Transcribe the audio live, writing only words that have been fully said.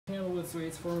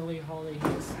Suites, formerly Holiday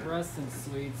Inn Express and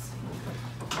Suites,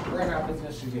 Grand Rapids,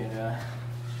 Michigan.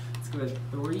 Let's go with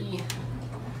 3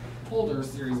 Holder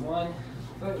Series 1.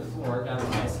 3rd floor, got a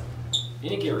nice.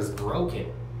 Indicator is broken.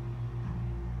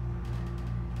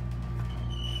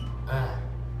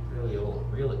 Really old,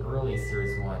 really early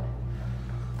Series 1.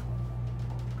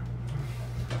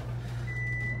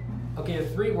 Okay, the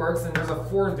 3 works, and there's a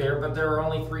 4 there, but there are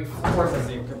only 3 floors, as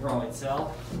you can probably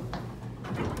tell.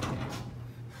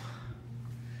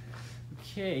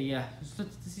 Okay, yeah, this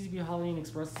seems to be a Holiday Inn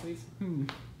Express Suites.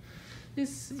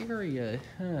 This area,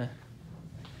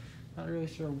 not really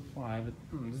sure why, but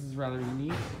this is rather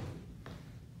unique.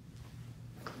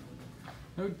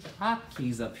 No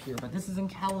hotkeys up here, but this is in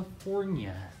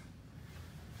California.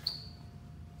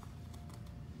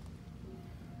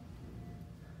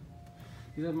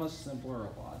 These have much simpler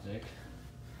logic.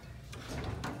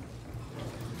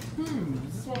 This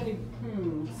is one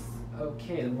of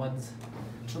okay, the ones.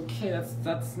 Okay,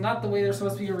 that's not the way they're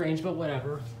supposed to be arranged, but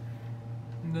whatever.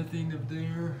 Nothing up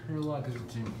there. Your lock is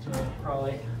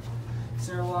probably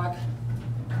center lock.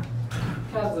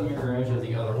 Has the mirror image of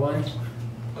the other one.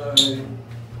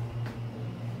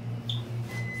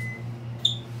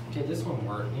 Okay, this one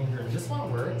works. This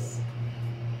one works.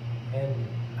 And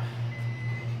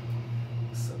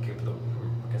it's okay, but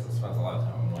I guess it spends a lot of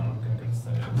time on one. I'm gonna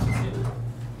send it.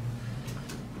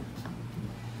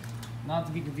 Not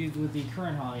to be confused with the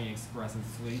current Holiday Inn Express and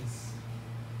Suites.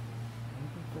 I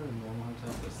prefer a normal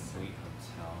hotel to a suite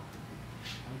hotel.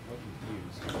 I'm quite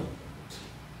confused.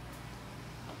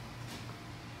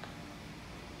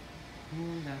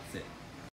 And that's it.